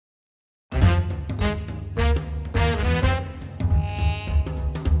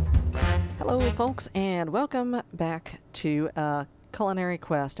Hello folks, and welcome back to Culinary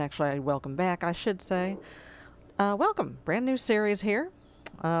Quest. Actually, welcome back, I should say. Welcome. Brand new series here.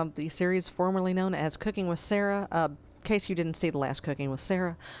 The series formerly known as Cooking with Sarah. In case you didn't see the last Cooking with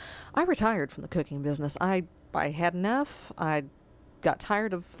Sarah, I retired from the cooking business. I had enough. I got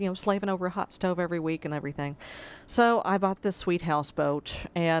tired of, slaving over a hot stove every week and everything. So I bought this sweet houseboat,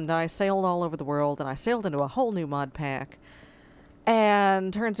 and I sailed all over the world, and I sailed into a whole new mod pack.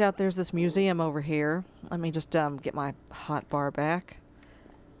 And turns out there's this museum over here. Let me just get my hot bar back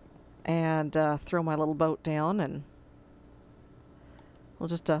and throw my little boat down, and we'll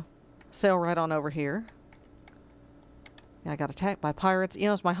just sail right on over here. Yeah, I got attacked by pirates.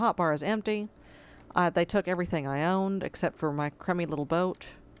 My hot bar is empty. They took everything I owned except for my crummy little boat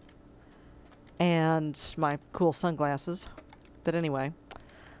and my cool sunglasses. But anyway,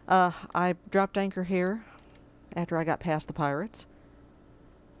 I dropped anchor here after I got past the pirates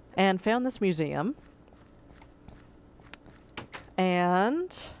and found this museum.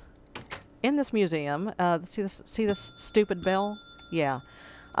 And in this museum, see this stupid bell? Yeah.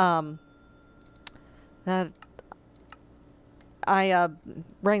 That I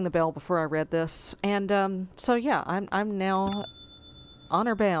rang the bell before I read this, and so yeah, I'm now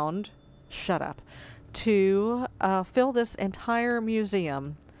honor bound. Shut up. To fill this entire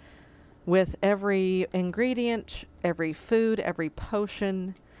museum with every ingredient, every food, every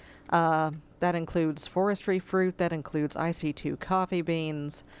potion. That includes forestry fruit. That includes IC2 coffee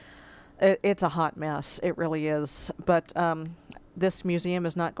beans. It's a hot mess. It really is. But this museum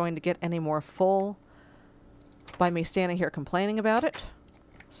is not going to get any more full by me standing here complaining about it.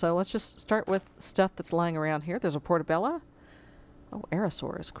 So let's just start with stuff that's lying around here. There's a portobello. Oh,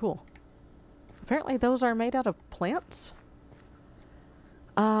 aerosaurs. Cool. Apparently those are made out of plants.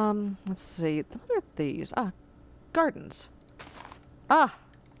 Let's see. What are these? Gardens.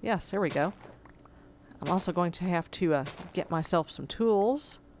 Yes, there we go. I'm also going to have to get myself some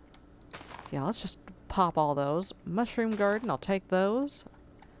tools. Yeah, let's just pop all those. Mushroom garden, I'll take those.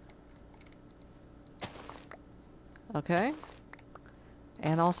 Okay.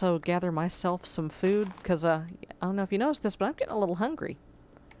 And also gather myself some food, because I don't know if you noticed this, but I'm getting a little hungry.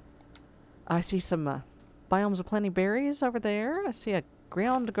 I see some biomes of plenty berries over there. I see a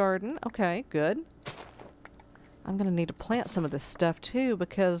ground garden. Okay, good. I'm going to need to plant some of this stuff too,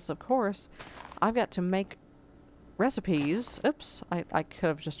 because of course I've got to make recipes. Oops, I could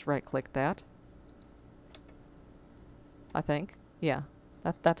have just right-clicked that. I think. Yeah,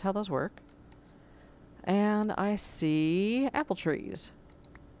 that's how those work. And I see apple trees.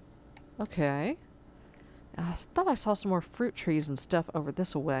 Okay. I thought I saw some more fruit trees and stuff over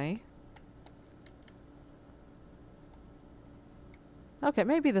this way. Okay,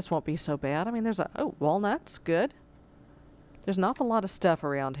 maybe this won't be so bad. I mean, there's walnuts. Good. There's an awful lot of stuff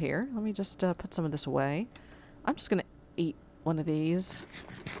around here. Let me just put some of this away. I'm just going to eat one of these.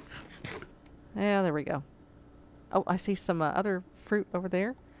 Yeah, there we go. Oh, I see some other fruit over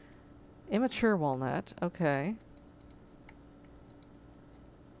there. Immature walnut. Okay.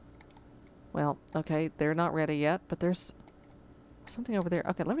 Well, okay, they're not ready yet, but there's something over there.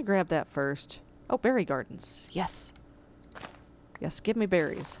 Okay, let me grab that first. Oh, berry gardens. Yes. Yes, give me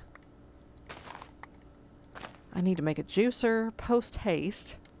berries. I need to make a juicer post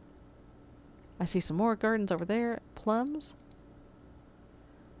haste. I see some more gardens over there. Plums.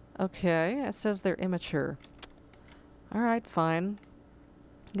 Okay, it says they're immature. Alright, fine.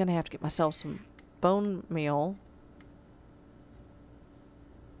 I'm gonna have to get myself some bone meal.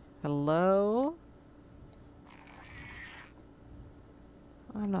 Hello?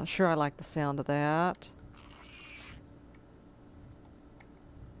 I'm not sure I like the sound of that.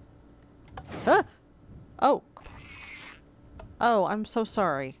 Ah! Oh. Oh, I'm so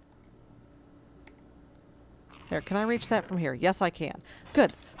sorry. Here, can I reach that from here? Yes, I can.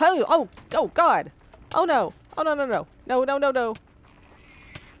 Good. Oh, God. Oh, no. Oh, no, no, no. No, no, no, no.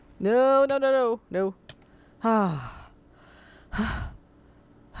 No, no, no, no. No. Ah.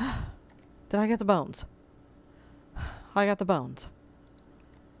 Did I get the bones? I got the bones.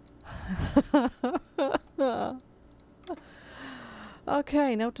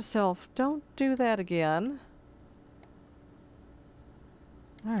 Okay, note to self. Don't do that again.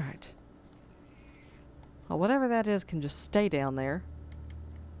 Alright. Well, whatever that is can just stay down there.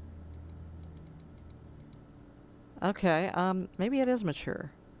 Okay, maybe it is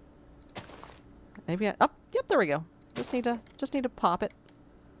mature. Maybe I... Oh, yep, there we go. Just need to pop it.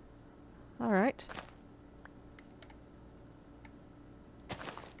 Alright.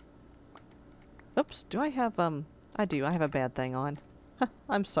 Oops, do I have, I do. I have a bad thing on.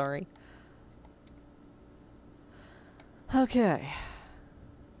 I'm sorry. Okay.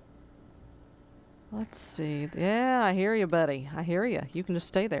 Let's see. Yeah, I hear you, buddy. I hear you. You can just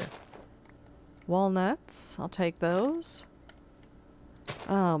stay there. Walnuts. I'll take those.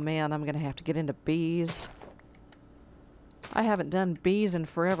 Oh, man, I'm going to have to get into bees. I haven't done bees in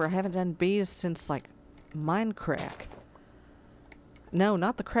forever. I haven't done bees since, like, Minecraft. No,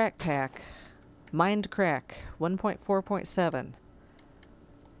 not the crack pack. Mindcrack 1.4.7.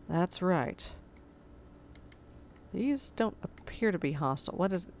 That's right. These don't appear to be hostile.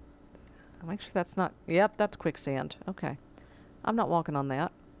 What is... Make sure that's not... Yep, that's quicksand. Okay. I'm not walking on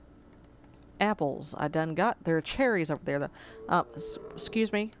that. Apples. I done got... There are cherries over there.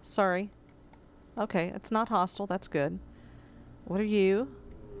 Excuse me. Sorry. Okay, it's not hostile. That's good. What are you?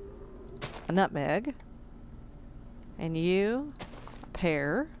 A nutmeg. And you... A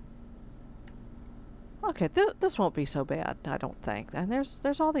pear. Okay, this won't be so bad, I don't think. And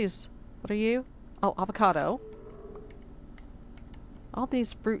there's all these... What are you? Oh, avocado. All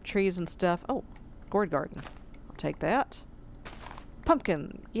these fruit trees and stuff. Oh, gourd garden. I'll take that.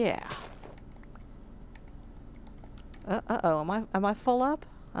 Pumpkin. Yeah. Uh-oh. Am I full up?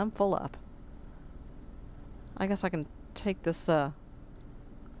 I'm full up. I guess I can take this,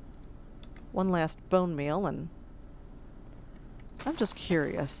 one last bone meal and... I'm just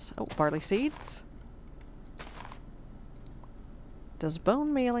curious. Oh, barley seeds. Does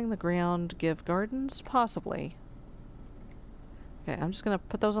bone mealing the ground give gardens? Possibly. Okay, I'm just going to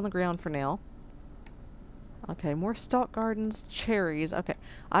put those on the ground for now. Okay, more stalk gardens, cherries. Okay,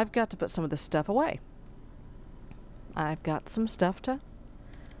 I've got to put some of this stuff away. I've got some stuff to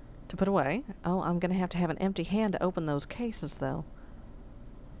put away. Oh, I'm going to have an empty hand to open those cases, though.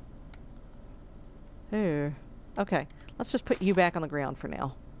 Ooh. Okay, let's just put you back on the ground for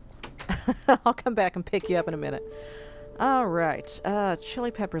now. I'll come back and pick you up in a minute. Alright,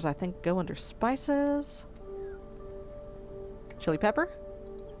 chili peppers I think go under spices. Chili pepper.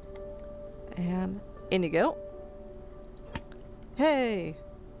 And in you go. Hey!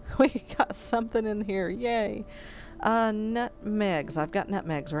 We got something in here, yay! Nutmegs. I've got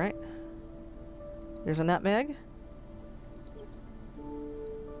nutmegs, right? There's a nutmeg.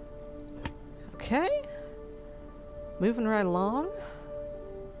 Okay. Moving right along.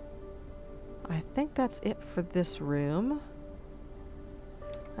 I think that's it for this room.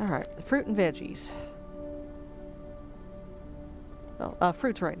 Alright, the fruit and veggies. Well,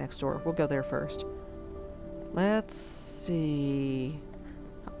 fruit's right next door. We'll go there first. Let's see.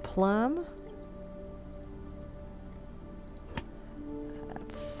 A plum.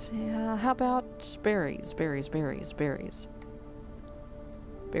 Let's see. How about berries? Berries. Berries.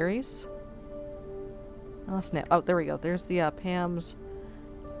 Oh, snap. Oh, there we go. There's the Pam's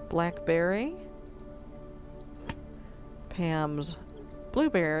blackberry. Pam's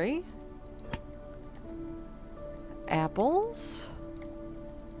blueberry. Apples.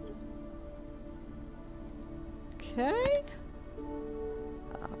 Okay.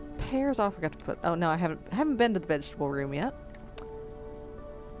 Pears. Oh, I forgot to put... Oh, no, I haven't been to the vegetable room yet.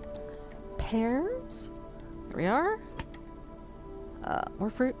 Pears. Here we are. More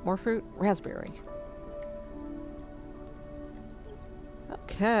fruit. Raspberry.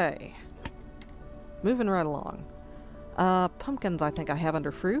 Okay. Moving right along. Pumpkins I think I have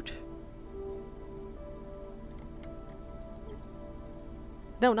under fruit.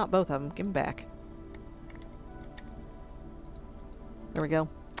 No, not both of them. Give them back. There we go.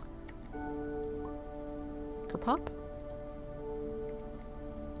 Kerpop.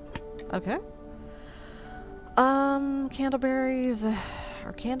 Okay. Candleberries.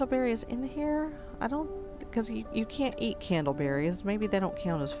 Are candleberries in here? I don't... Because you can't eat candleberries. Maybe they don't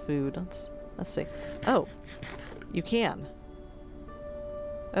count as food. Let's see. Oh. You can.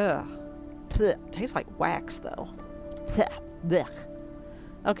 Ugh. Blech. Tastes like wax, though. Blech.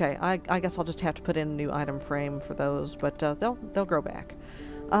 Okay, I guess I'll just have to put in a new item frame for those, but they'll grow back.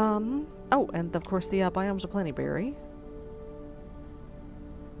 Oh, and of course the Biomes of Plenty berry.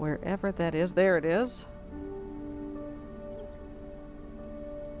 Wherever that is. There it is.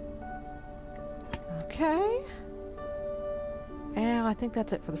 Okay. And I think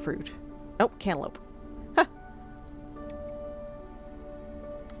that's it for the fruit. Oh, cantaloupe. Ha!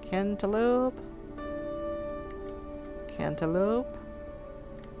 Cantaloupe. Cantaloupe.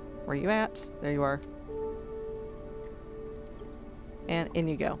 Where you at? There you are. And in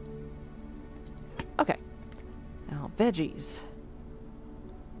you go. Okay. Now, veggies.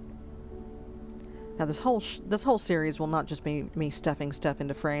 Now, this whole series will not just be me stuffing stuff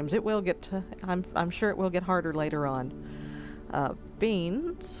into frames. It will get to... I'm sure it will get harder later on.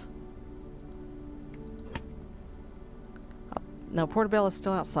 Beans. No, portobella's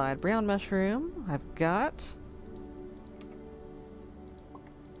still outside. Brown mushroom. I've got...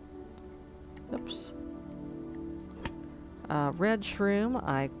 Oops. Red shroom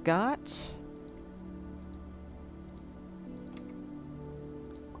I've got.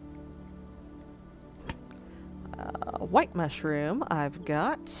 White mushroom I've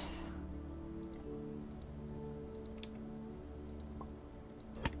got.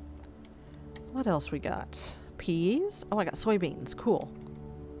 What else we got? Peas. Oh, I got soybeans. Cool.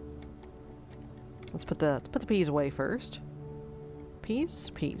 Let's put the peas away first. Peas.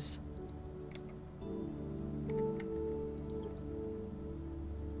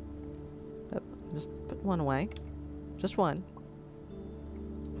 Oh, just put one away. Just one.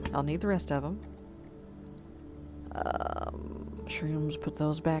 I'll need the rest of them. Shrooms, put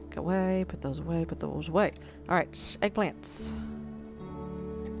those back away, put those away, put those away. Alright, eggplants.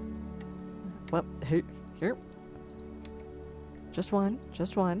 Well, here. Just one.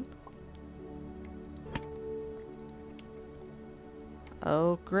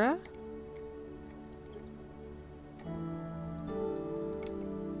 Okra.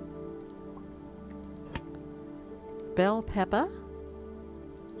 Bell pepper.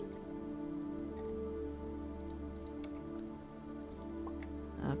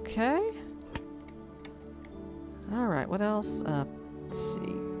 Okay. Alright, what else? Let's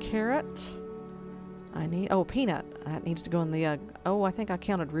see. Carrot. I need... Oh, peanut. That needs to go in the... oh, I think I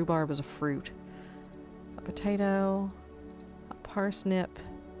counted rhubarb as a fruit. A potato. A parsnip.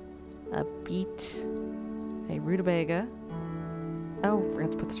 A beet. A rutabaga. Oh,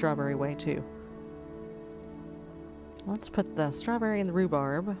 forgot to put the strawberry away, too. Let's put the strawberry and the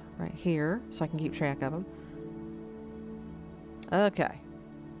rhubarb right here so I can keep track of them. Okay.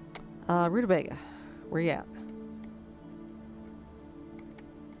 Rutabaga. Where you at?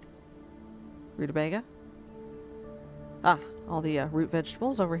 Rutabaga. Ah, all the root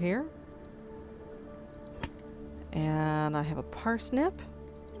vegetables over here. And I have a parsnip.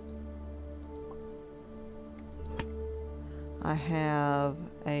 I have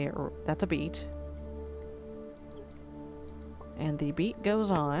a... that's a beet. And the beet goes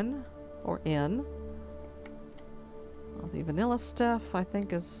on, or in. All the vanilla stuff, I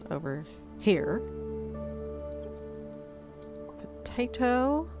think, is over here.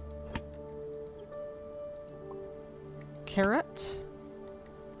 Potato. Carrot.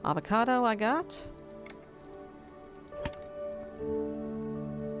 Avocado I got.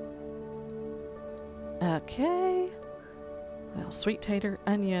 Okay. Well, sweet tater,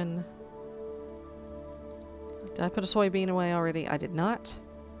 onion. Did I put a soybean away already? I did not.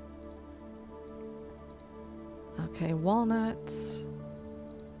 Okay, walnuts.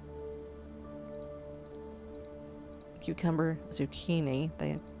 Cucumber, zucchini.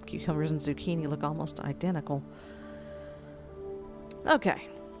 Cucumbers and zucchini look almost identical. Okay.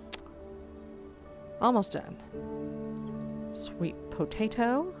 Almost done. Sweet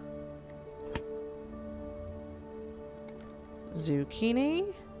potato.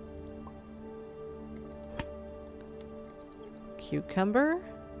 Zucchini. Cucumber.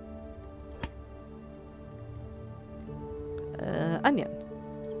 Onion.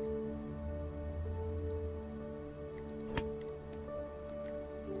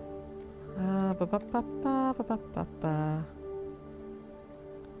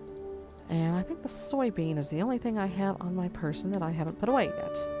 And I think the soybean is the only thing I have on my person that I haven't put away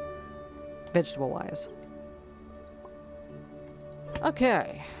yet. Vegetable-wise.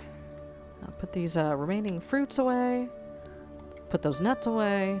 Okay. I'll put these remaining fruits away. Put those nuts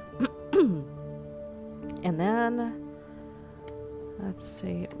away. And then... let's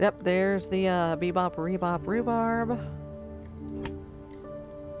see. Yep, there's the bebop, rebop, rhubarb.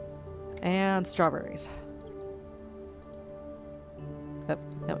 And strawberries. Yep,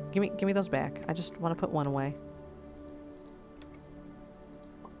 no, give me those back. I just want to put one away.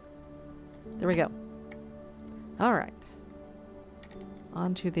 There we go. Alright.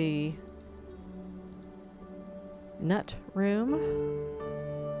 On to the nut room.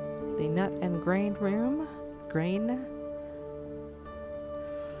 The nut and grain room. Grain.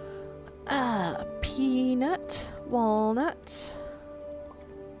 Peanut. Walnut.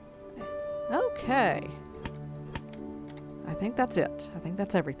 Okay. I think that's it. I think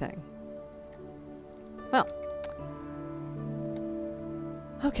that's everything. Well.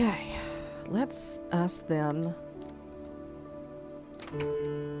 Okay. Let's us then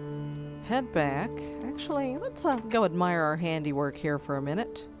head back. Actually, let's go admire our handiwork here for a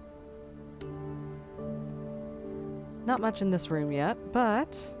minute. Not much in this room yet,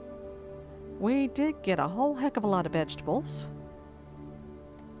 but we did get a whole heck of a lot of vegetables.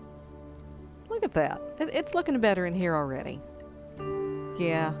 Look at that. It's looking better in here already.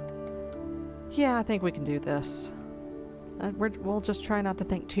 Yeah. Yeah, I think we can do this. we'll just try not to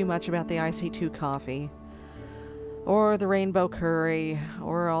think too much about the IC2 coffee, or the rainbow curry,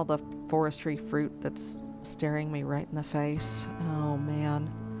 or all the forestry fruit that's staring me right in the face. Oh, man.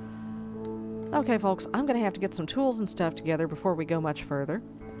 Okay, folks, I'm going to have to get some tools and stuff together before we go much further.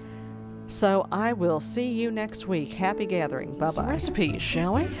 So I will see you next week. Happy gathering. Bye-bye. Some recipes,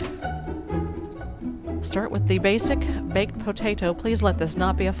 shall we? Start with the basic baked potato. Please let this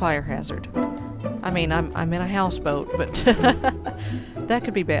not be a fire hazard. I mean, I'm in a houseboat, but that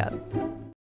could be bad.